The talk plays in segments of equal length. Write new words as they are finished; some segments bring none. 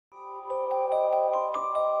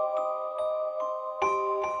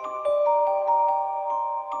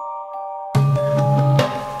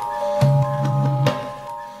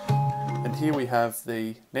Here we have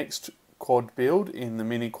the next quad build in the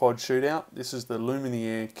mini quad shootout. This is the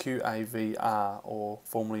Lumenier QAV-R, or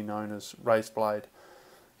formerly known as race blade.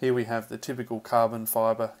 Here we have the typical carbon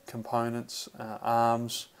fibre components,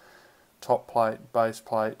 arms, top plate, base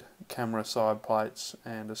plate, camera side plates,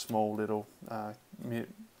 and a small little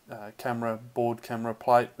board camera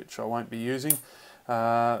plate, which I won't be using.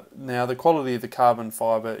 Now the quality of the carbon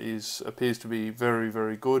fibre appears to be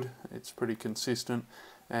very good. It's pretty consistent,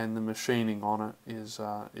 and the machining on it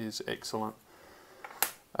is excellent.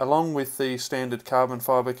 Along with the standard carbon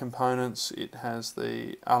fibre components, it has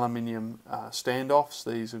the aluminium standoffs.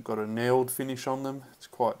 These have got a nailed finish on them. It's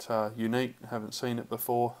quite unique. Haven't seen it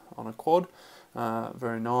before on a quad.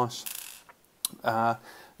 Very nice.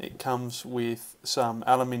 It comes with some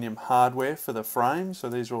aluminium hardware for the frame. So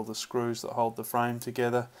these are all the screws that hold the frame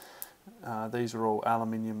together. These are all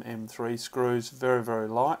aluminium M3 screws, very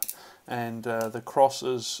light. And the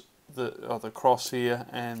crosses, the cross here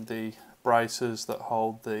and the braces that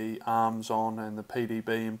hold the arms on and the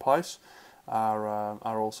PDB in place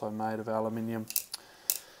are also made of aluminium.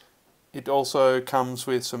 It also comes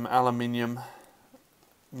with some aluminium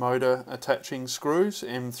motor attaching screws,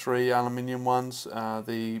 M3 aluminium ones.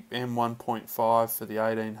 The M1.5 for the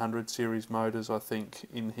 1800 series motors, I think,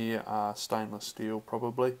 in here are stainless steel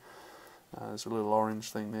probably. There's a little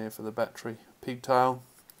orange thing there for the battery pigtail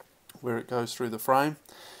where it goes through the frame.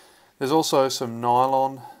 There's also some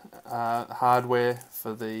nylon hardware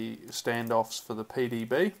for the standoffs for the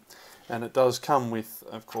PDB, and it does come with,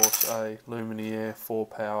 of course, a Lumenier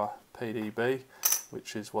 4-power PDB,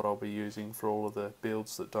 which is what I'll be using for all of the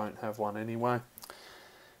builds that don't have one anyway.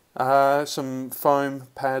 Some foam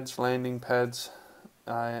pads, landing pads,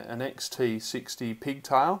 an XT60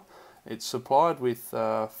 pigtail. It's supplied with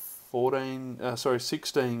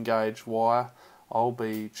 16 gauge wire. I'll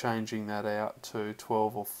be changing that out to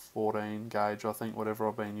 12 or 14 gauge, I think, whatever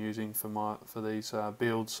I've been using for these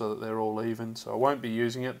builds, so that they're all even. So I won't be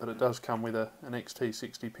using it, but it does come with an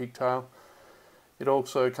XT60 pigtail. It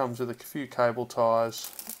also comes with a few cable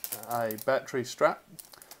ties, a battery strap,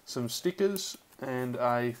 some stickers, and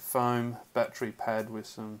a foam battery pad with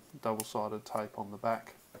some double-sided tape on the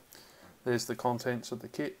back. There's the contents of the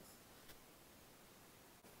kit.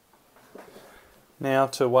 Now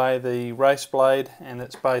to weigh the race blade and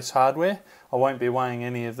its base hardware. I won't be weighing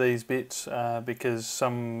any of these bits because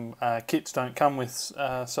some kits don't come with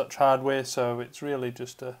such hardware, so it's really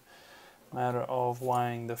just a matter of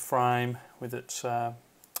weighing the frame with its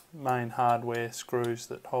main hardware screws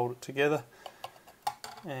that hold it together,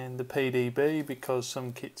 and the PDB, because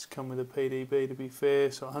some kits come with a PDB, to be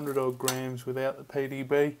fair, so 100 odd grams without the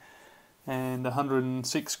PDB, and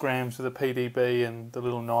 106 grams with a PDB, and the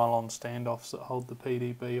little nylon standoffs that hold the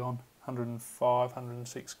PDB on, 105,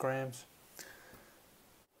 106 grams.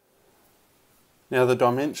 Now the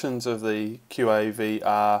dimensions of the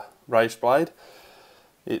QAV-R race blade.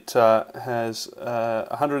 It has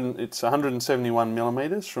it's 171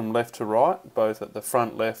 millimeters from left to right, both at the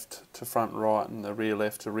front left to front right and the rear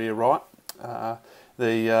left to rear right.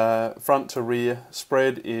 The front to rear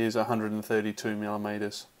spread is 132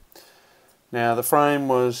 millimeters. Now the frame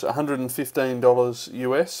was $115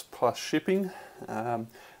 US plus shipping.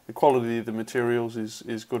 The quality of the materials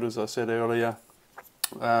is good, as I said earlier.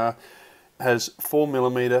 Has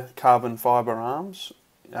 4mm carbon fibre arms,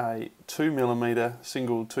 a 2mm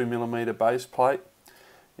single 2mm base plate.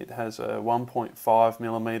 It has a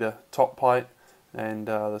 1.5mm top plate, and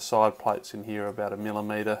the side plates in here are about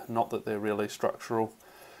 1mm, not that they're really structural.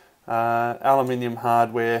 Aluminium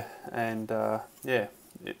hardware, and yeah,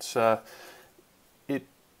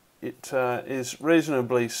 it is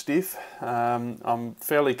reasonably stiff. I'm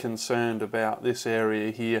fairly concerned about this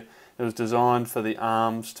area here. It was designed for the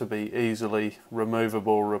arms to be easily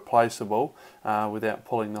removable, replaceable, without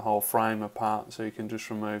pulling the whole frame apart, so you can just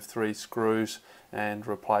remove 3 screws and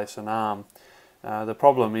replace an arm. The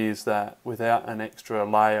problem is that without an extra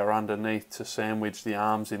layer underneath to sandwich the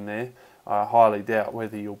arms in there, I highly doubt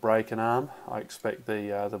whether you'll break an arm. I expect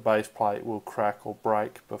the base plate will crack or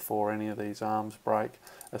break before any of these arms break,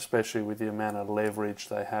 especially with the amount of leverage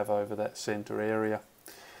they have over that centre area.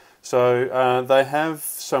 So they have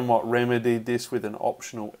somewhat remedied this with an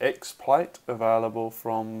optional X plate available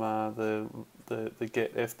from the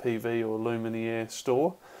Get FPV or Lumenier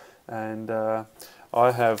store, and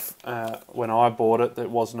I have, when I bought it,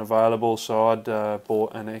 that wasn't available, so I'd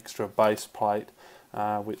bought an extra base plate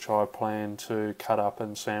which I plan to cut up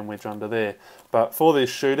and sandwich under there. But for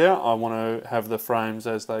this shootout, I want to have the frames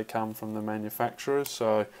as they come from the manufacturers,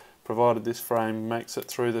 so provided this frame makes it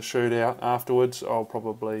through the shootout afterwards, I'll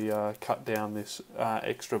probably cut down this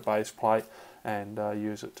extra base plate and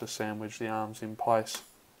use it to sandwich the arms in place.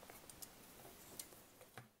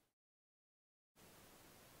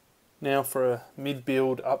 Now for a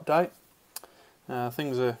mid-build update.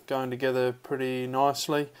 Things are going together pretty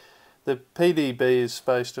nicely. The PDB is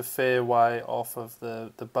spaced a fair way off of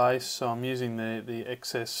the base, so I'm using the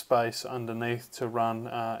excess space underneath to run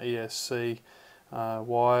ESC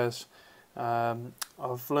wires.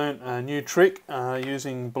 I've learnt a new trick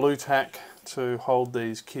using blue tack to hold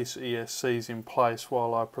these KISS ESCs in place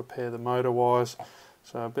while I prepare the motor wires.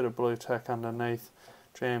 So a bit of blue tack underneath,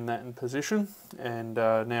 jam that in position, and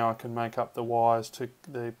now I can make up the wires to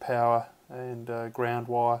the power and ground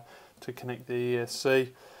wire to connect the ESC.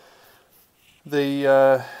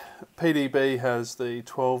 The PDB has the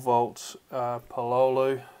 12 volts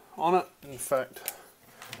Pololu on it. In fact,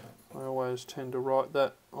 I always tend to write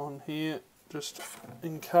that on here just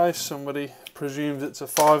in case somebody presumes it's a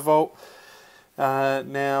 5 volt.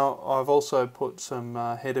 Now I've also put some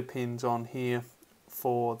header pins on here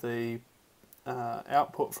for the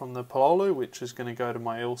output from the Pololu, which is going to go to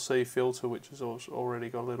my LC filter, which has already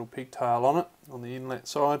got a little pigtail on it on the inlet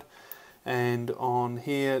side. And on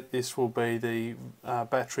here, this will be the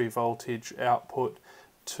battery voltage output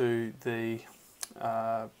to the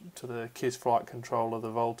KISS flight controller,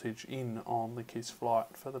 the voltage in on the KISS flight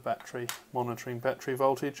for the battery, monitoring battery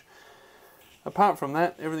voltage. Apart from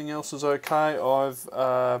that, everything else is okay.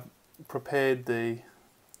 I've prepared the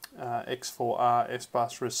X4R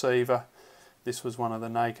S-bus receiver. This was one of the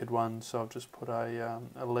naked ones, so I've just put a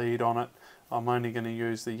lead on it. I'm only going to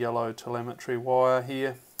use the yellow telemetry wire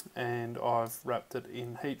here, and I've wrapped it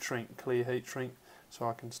in heat shrink, clear heat shrink, so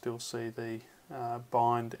I can still see the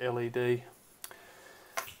bind LED.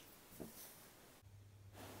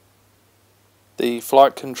 The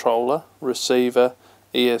flight controller, receiver,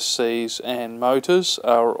 ESCs and motors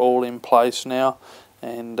are all in place now,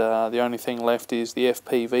 and the only thing left is the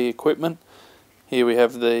FPV equipment. Here we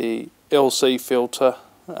have the LC filter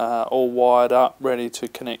all wired up, ready to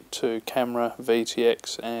connect to camera,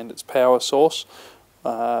 VTX and its power source.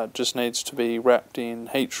 Just needs to be wrapped in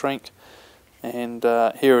heat shrink, and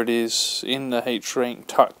here it is in the heat shrink,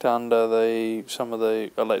 tucked under some of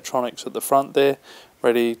the electronics at the front there,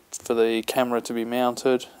 ready for the camera to be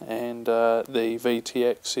mounted, and the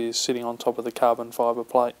VTX is sitting on top of the carbon fibre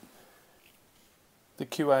plate. The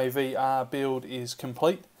QAV-R build is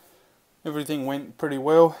complete. Everything went pretty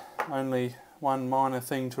well. Only one minor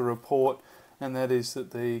thing to report, and that is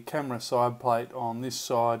that the camera side plate on this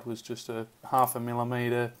side was just a half a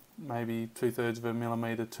millimetre, maybe 2/3 of a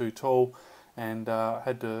millimetre too tall, and I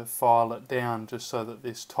had to file it down just so that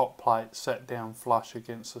this top plate sat down flush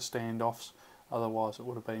against the standoffs. Otherwise it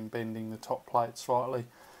would have been bending the top plate slightly.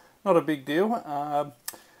 Not a big deal.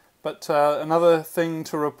 But another thing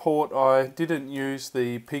to report, I didn't use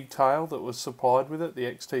the pigtail that was supplied with it, the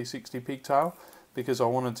XT60 pigtail, because I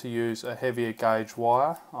wanted to use a heavier gauge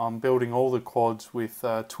wire. I'm building all the quads with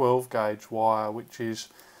 12 gauge wire, which is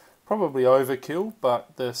probably overkill,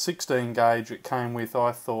 but the 16 gauge it came with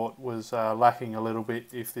I thought was lacking a little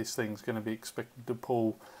bit if this thing's going to be expected to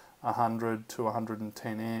pull 100 to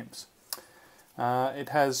 110 amps. It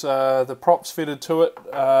has the props fitted to it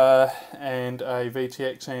and a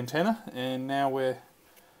VTX antenna, and now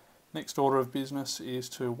next order of business is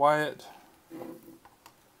to weigh it.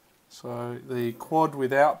 So the quad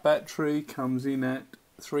without battery comes in at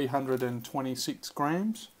 326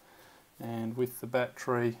 grams, and with the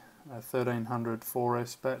battery, a 1300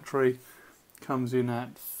 4S battery, comes in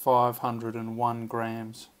at 501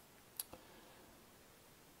 grams.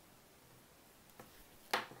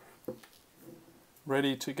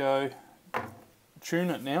 Ready to go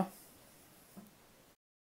tune it now.